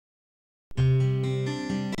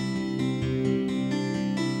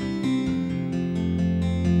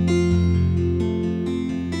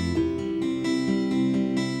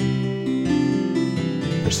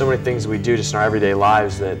so many things we do just in our everyday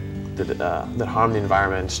lives that harm the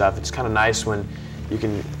environment and stuff. It's kind of nice when you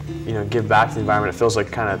can, give back to the environment. It feels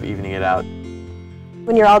like kind of evening it out.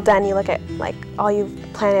 When you're all done, you look at like all you've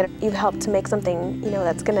planted. You've helped to make something,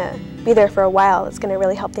 that's going to be there for a while. It's going to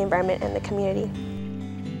really help the environment and the community.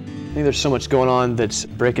 I think there's so much going on that's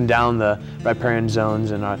breaking down the riparian zones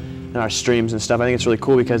and our streams and stuff. I think it's really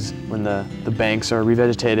cool because when the banks are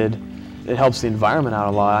revegetated, it helps the environment out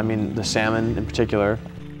a lot. I mean, the salmon in particular.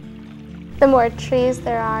 The more trees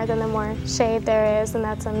there are, then the more shade there is, and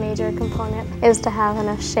that's a major component, is to have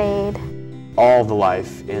enough shade. All the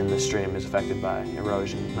life in the stream is affected by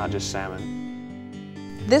erosion, not just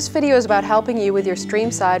salmon. This video is about helping you with your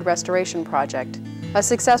Streamside restoration project. A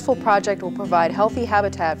successful project will provide healthy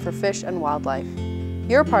habitat for fish and wildlife.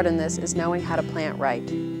 Your part in this is knowing how to plant right.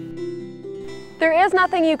 There is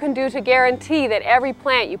nothing you can do to guarantee that every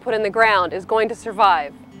plant you put in the ground is going to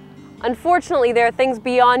survive. Unfortunately, there are things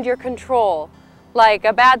beyond your control, like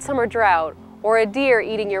a bad summer drought or a deer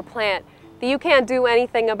eating your plant that you can't do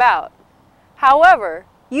anything about. However,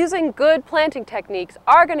 using good planting techniques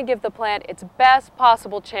are going to give the plant its best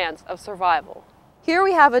possible chance of survival. Here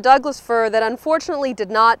we have a Douglas fir that unfortunately did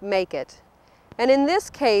not make it. And in this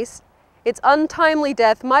case, its untimely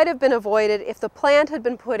death might have been avoided if the plant had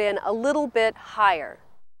been put in a little bit higher.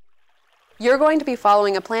 You're going to be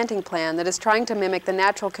following a planting plan that is trying to mimic the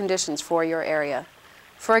natural conditions for your area.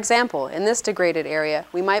 For example, in this degraded area,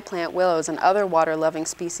 we might plant willows and other water-loving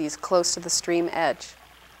species close to the stream edge.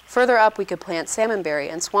 Further up, we could plant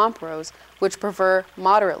salmonberry and swamp rose, which prefer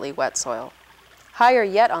moderately wet soil. Higher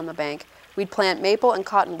yet on the bank, we'd plant maple and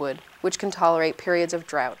cottonwood, which can tolerate periods of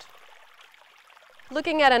drought.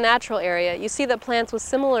 Looking at a natural area, you see that plants with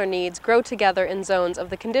similar needs grow together in zones of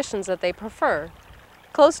the conditions that they prefer.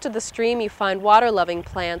 Close to the stream, you find water-loving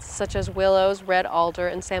plants such as willows, red alder,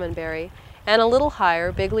 and salmonberry, and a little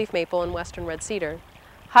higher, bigleaf maple and western red cedar.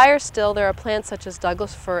 Higher still, there are plants such as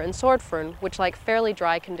Douglas fir and sword fern, which like fairly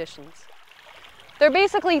dry conditions. There are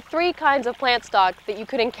basically three kinds of plant stock that you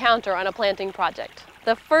could encounter on a planting project.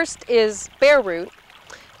 The first is bare root,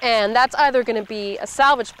 and that's either going to be a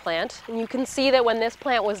salvage plant, and you can see that when this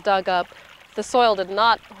plant was dug up, the soil did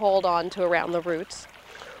not hold on to around the roots.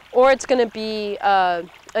 Or it's going to be a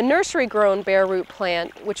nursery-grown bare root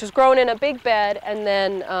plant, which is grown in a big bed and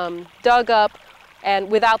then dug up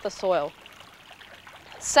and without the soil.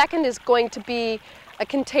 Second is going to be a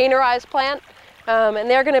containerized plant, and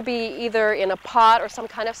they're going to be either in a pot or some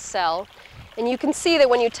kind of cell. And you can see that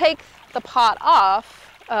when you take the pot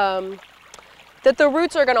off, that the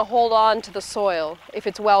roots are going to hold on to the soil if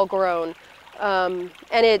it's well grown, and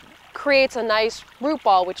it creates a nice root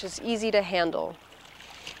ball which is easy to handle.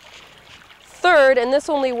 Third, and this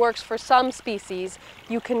only works for some species,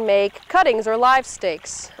 you can make cuttings or live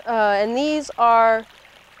stakes, and these are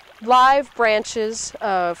live branches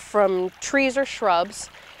from trees or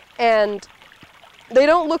shrubs, and they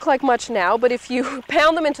don't look like much now, but if you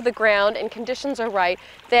pound them into the ground and conditions are right,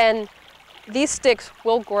 then these sticks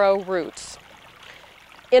will grow roots.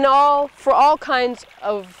 For all kinds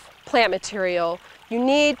of plant material, you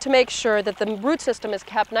need to make sure that the root system is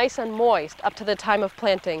kept nice and moist up to the time of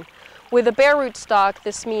planting. With a bare root stock,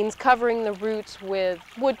 this means covering the roots with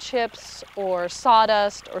wood chips or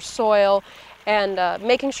sawdust or soil and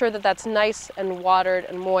making sure that that's nice and watered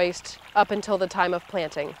and moist up until the time of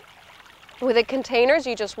planting. With the containers,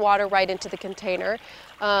 you just water right into the container.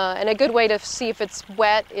 And a good way to see if it's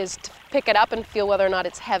wet is to pick it up and feel whether or not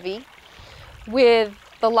it's heavy. With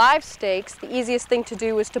the live stakes, the easiest thing to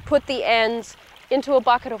do is to put the ends into a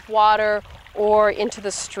bucket of water or into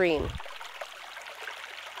the stream.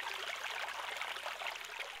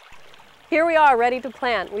 Here we are, ready to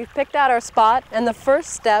plant. We've picked out our spot, and the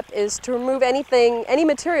first step is to remove any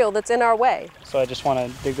material that's in our way. So I just want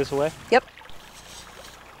to dig this away? Yep.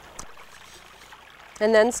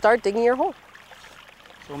 And then start digging your hole.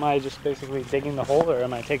 So am I just basically digging the hole, or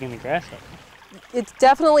am I taking the grass off? It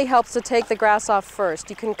definitely helps to take the grass off first.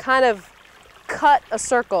 You can kind of cut a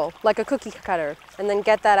circle like a cookie cutter and then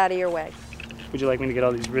get that out of your way. Would you like me to get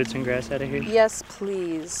all these roots and grass out of here? Yes,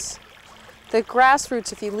 please. The grass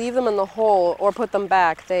roots, if you leave them in the hole or put them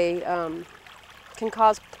back, they can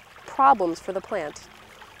cause problems for the plant.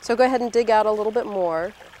 So go ahead and dig out a little bit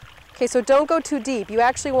more. Okay, so don't go too deep. You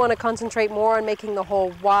actually want to concentrate more on making the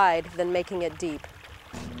hole wide than making it deep.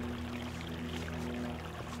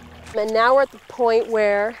 And now we're at the point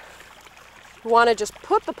where you want to just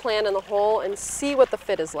put the plant in the hole and see what the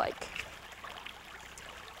fit is like.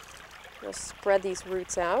 Just spread these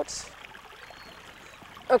roots out.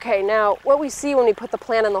 Okay, now what we see when we put the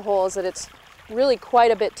plant in the hole is that it's really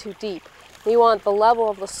quite a bit too deep. We want the level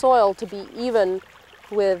of the soil to be even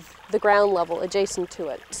with the ground level adjacent to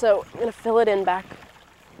it. So I'm going to fill it in back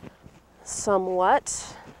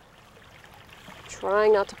somewhat,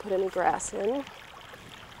 trying not to put any grass in.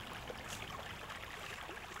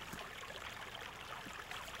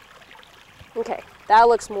 Okay, that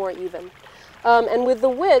looks more even. And with the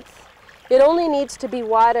width, it only needs to be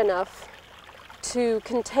wide enough to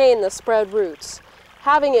contain the spread roots.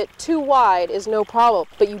 Having it too wide is no problem,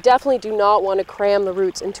 but you definitely do not want to cram the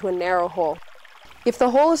roots into a narrow hole. If the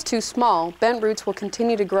hole is too small, bent roots will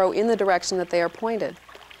continue to grow in the direction that they are pointed.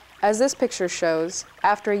 As this picture shows,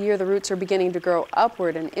 after a year the roots are beginning to grow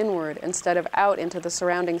upward and inward instead of out into the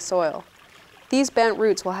surrounding soil. These bent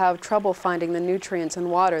roots will have trouble finding the nutrients and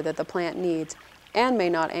water that the plant needs and may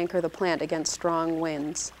not anchor the plant against strong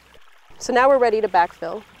winds. So now we're ready to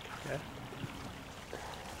backfill. Okay.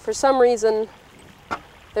 For some reason,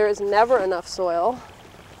 there is never enough soil.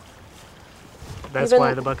 That's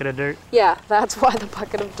why the bucket of dirt? Yeah, that's why the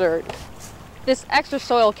bucket of dirt. This extra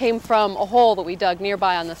soil came from a hole that we dug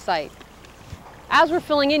nearby on the site. As we're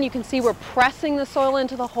filling in, you can see we're pressing the soil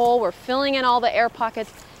into the hole, we're filling in all the air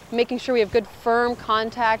pockets, making sure we have good firm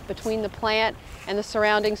contact between the plant and the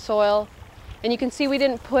surrounding soil. And you can see we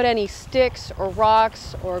didn't put any sticks or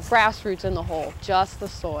rocks or grass roots in the hole, just the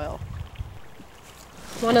soil.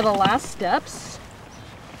 One of the last steps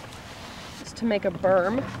is to make a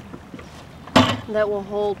berm that will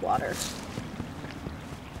hold water.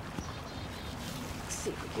 Let's see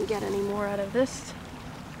if we can get any more out of this.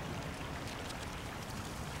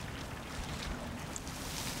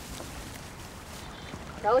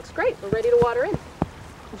 That looks great. We're ready to water in.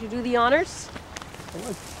 Did you do the honors?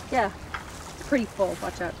 Yeah, it's pretty full.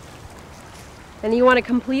 Watch out. And you want to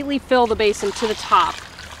completely fill the basin to the top.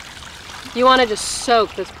 You want to just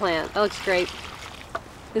soak this plant. That looks great.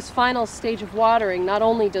 This final stage of watering, not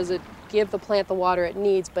only does it give the plant the water it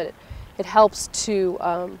needs, but it helps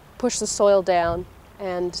to push the soil down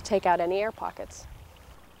and take out any air pockets.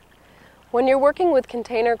 When you're working with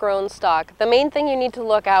container-grown stock, the main thing you need to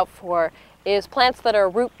look out for is plants that are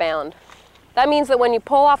root-bound. That means that when you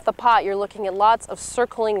pull off the pot, you're looking at lots of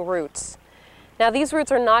circling roots. Now, these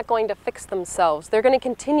roots are not going to fix themselves. They're going to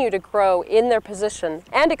continue to grow in their position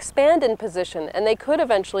and expand in position, and they could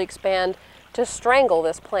eventually expand to strangle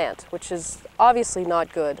this plant, which is obviously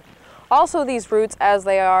not good. Also, these roots, as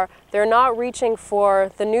they are, they're not reaching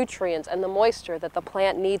for the nutrients and the moisture that the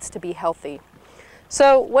plant needs to be healthy.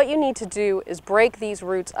 So what you need to do is break these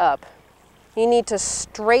roots up. You need to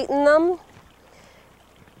straighten them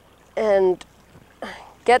and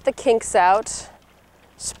get the kinks out,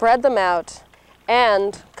 spread them out,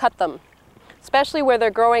 and cut them. Especially where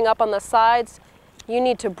they're growing up on the sides, you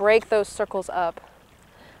need to break those circles up.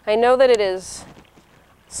 I know that it is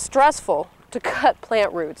stressful to cut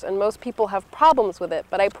plant roots, and most people have problems with it,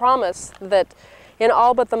 but I promise that in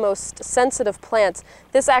all but the most sensitive plants,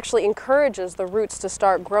 this actually encourages the roots to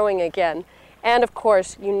start growing again. And of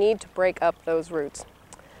course, you need to break up those roots.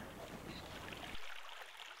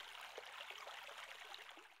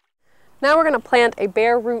 Now we're going to plant a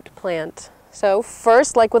bare root plant. So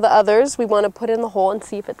first, like with the others, we want to put in the hole and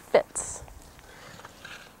see if it fits.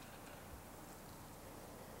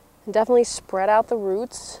 And definitely spread out the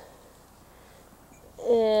roots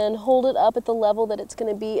and hold it up at the level that it's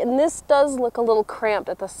going to be. And this does look a little cramped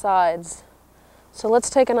at the sides. So let's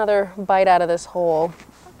take another bite out of this hole.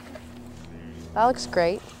 That looks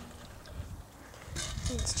great.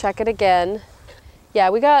 Let's check it again. Yeah,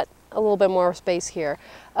 we got a little bit more space here.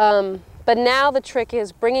 But now the trick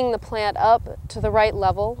is bringing the plant up to the right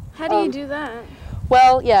level. How do you do that?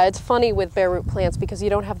 Well, yeah, it's funny with bare root plants because you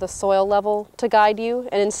don't have the soil level to guide you.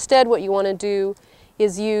 And instead what you want to do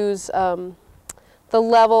is use the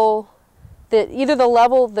level that, either the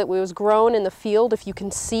level that was grown in the field, if you can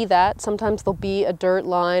see that. Sometimes there'll be a dirt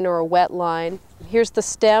line or a wet line. Here's the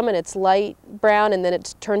stem and it's light brown and then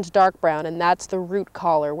it turns dark brown, and that's the root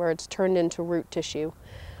collar where it's turned into root tissue.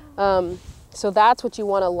 So that's what you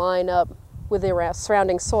want to line up with the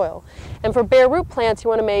surrounding soil. And for bare root plants, you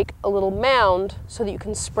want to make a little mound so that you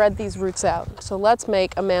can spread these roots out. So let's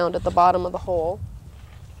make a mound at the bottom of the hole.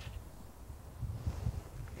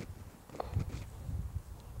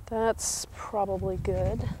 That's probably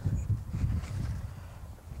good.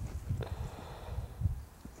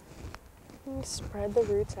 And spread the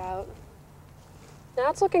roots out.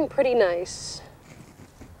 That's looking pretty nice.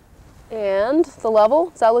 And the level,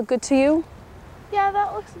 does that look good to you? Yeah,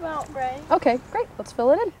 that looks about right. Okay, great. Let's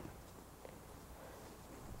fill it in.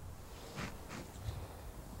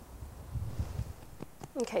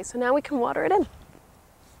 Okay, so now we can water it in.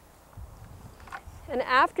 And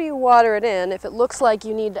after you water it in, if it looks like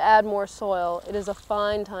you need to add more soil, it is a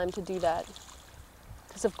fine time to do that.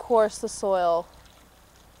 because of course the soil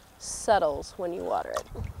settles when you water it.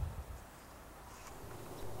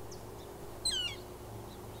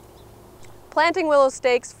 Planting willow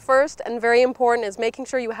stakes, first and very important, is making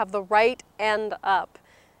sure you have the right end up.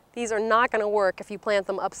 These are not going to work if you plant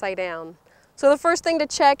them upside down. So the first thing to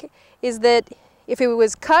check is that if it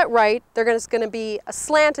was cut right, there's going to be a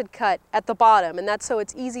slanted cut at the bottom, and that's so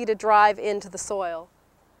it's easy to drive into the soil.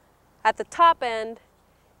 At the top end,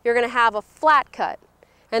 you're going to have a flat cut,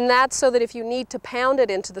 and that's so that if you need to pound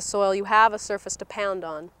it into the soil, you have a surface to pound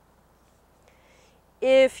on.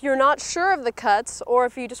 If you're not sure of the cuts, or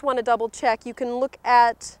if you just want to double check, you can look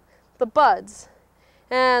at the buds.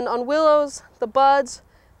 And on willows, the buds,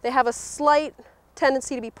 they have a slight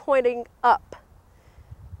tendency to be pointing up.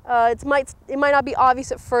 It might not be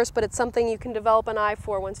obvious at first, but it's something you can develop an eye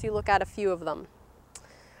for once you look at a few of them.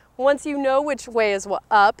 Once you know which way is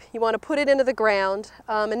up, you want to put it into the ground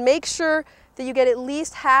and make sure that you get at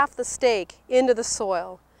least half the stake into the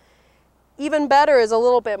soil. Even better is a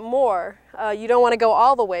little bit more. You don't want to go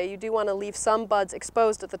all the way. You do want to leave some buds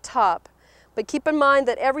exposed at the top. But keep in mind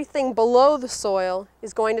that everything below the soil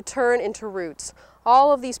is going to turn into roots.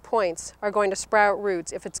 All of these points are going to sprout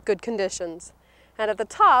roots if it's good conditions. And at the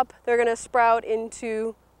top, they're going to sprout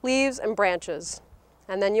into leaves and branches.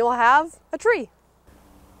 And then you'll have a tree.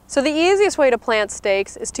 So the easiest way to plant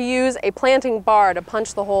stakes is to use a planting bar to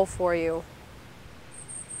punch the hole for you.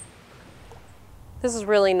 This is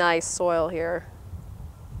really nice soil here.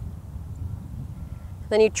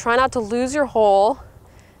 Then you try not to lose your hole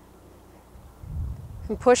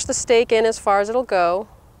and push the stake in as far as it'll go.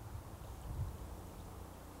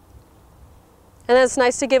 And then it's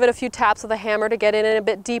nice to give it a few taps with a hammer to get in a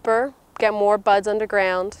bit deeper, get more buds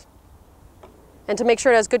underground, and to make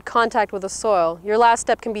sure it has good contact with the soil. Your last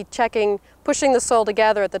step can be pushing the soil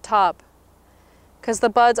together at the top, because the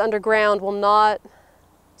buds underground will not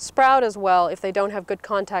sprout as well if they don't have good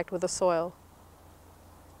contact with the soil.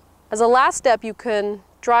 As a last step, you can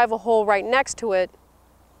drive a hole right next to it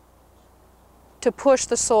to push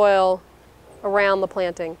the soil around the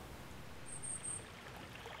planting.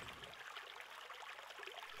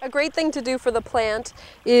 A great thing to do for the plant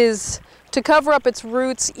is to cover up its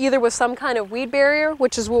roots either with some kind of weed barrier,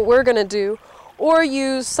 which is what we're going to do, or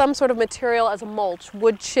use some sort of material as a mulch,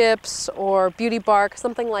 wood chips or beauty bark,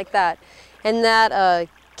 something like that. And that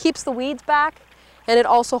keeps the weeds back, and it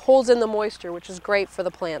also holds in the moisture, which is great for the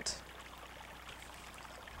plant.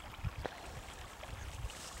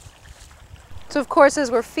 So of course, as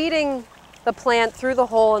we're feeding the plant through the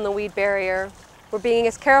hole in the weed barrier, we're being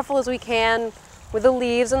as careful as we can with the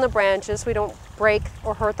leaves and the branches so we don't break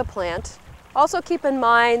or hurt the plant. Also keep in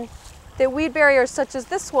mind that weed barriers such as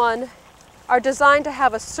this one are designed to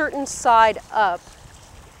have a certain side up.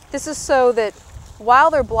 This is so that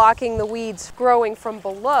while they're blocking the weeds growing from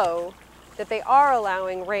below, that they are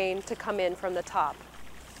allowing rain to come in from the top.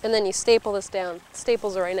 And then you staple this down.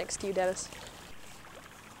 Staples are right next to you, Dennis.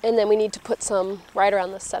 And then we need to put some right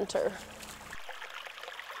around the center.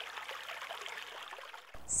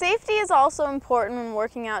 Safety is also important when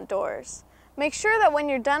working outdoors. Make sure that when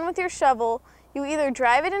you're done with your shovel, you either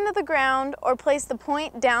drive it into the ground or place the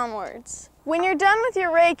point downwards. When you're done with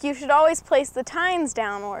your rake, you should always place the tines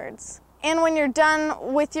downwards. And when you're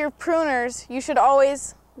done with your pruners, you should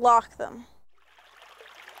always lock them.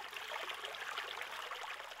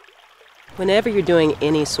 Whenever you're doing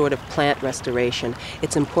any sort of plant restoration,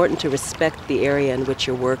 it's important to respect the area in which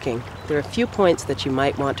you're working. There are a few points that you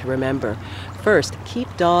might want to remember. First, keep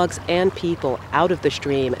dogs and people out of the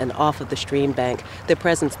stream and off of the stream bank. Their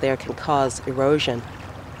presence there can cause erosion.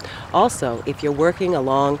 Also, if you're working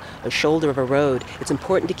along a shoulder of a road, it's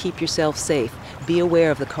important to keep yourself safe. Be aware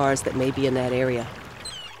of the cars that may be in that area.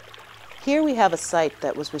 Here we have a site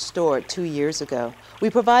that was restored 2 years ago.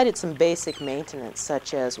 We provided some basic maintenance,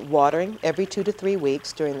 such as watering every 2 to 3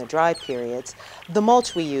 weeks during the dry periods. The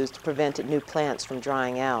mulch we used prevented new plants from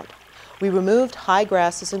drying out. We removed high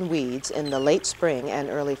grasses and weeds in the late spring and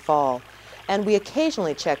early fall, and we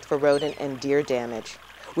occasionally checked for rodent and deer damage.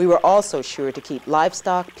 We were also sure to keep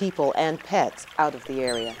livestock, people, and pets out of the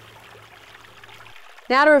area.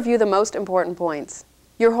 Now to review the most important points.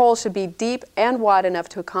 Your hole should be deep and wide enough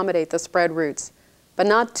to accommodate the spread roots, but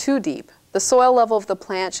not too deep. The soil level of the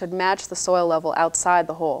plant should match the soil level outside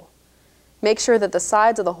the hole. Make sure that the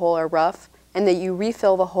sides of the hole are rough and that you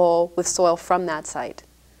refill the hole with soil from that site.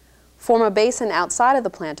 Form a basin outside of the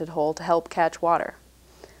planted hole to help catch water.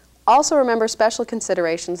 Also remember special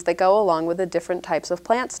considerations that go along with the different types of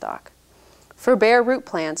plant stock. For bare root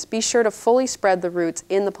plants, be sure to fully spread the roots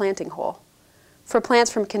in the planting hole. For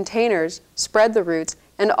plants from containers, spread the roots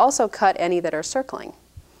and also cut any that are circling.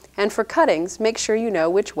 And for cuttings, make sure you know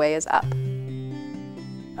which way is up.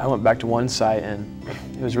 I went back to one site and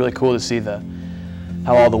it was really cool to see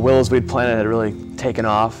how all the willows we'd planted had really taken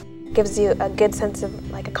off. It gives you a good sense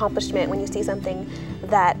of accomplishment when you see something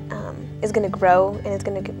that is going to grow and is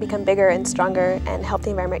going to become bigger and stronger and help the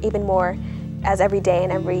environment even more as every day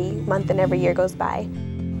and every month and every year goes by.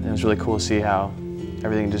 And it was really cool to see how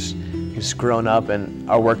everything just grown up, and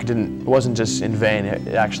our work wasn't just in vain.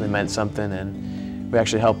 It actually meant something, and we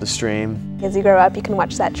actually helped the stream. As you grow up, you can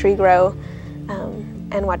watch that tree grow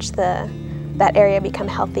and watch that area become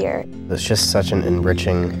healthier. It's just such an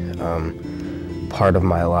enriching part of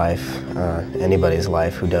my life, anybody's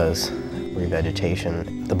life who does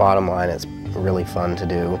revegetation. The bottom line, it's really fun to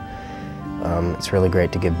do. It's really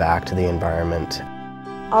great to give back to the environment.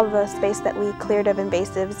 All the space that we cleared of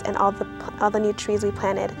invasives and all the new trees we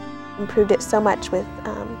planted improved it so much with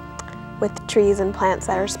trees and plants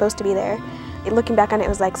that are supposed to be there. Looking back on it, it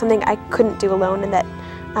was like something I couldn't do alone, and that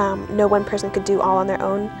no one person could do all on their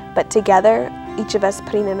own. But together, each of us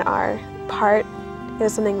putting in our part, it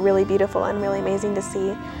was something really beautiful and really amazing to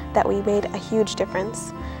see that we made a huge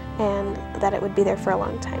difference and that it would be there for a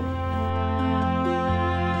long time.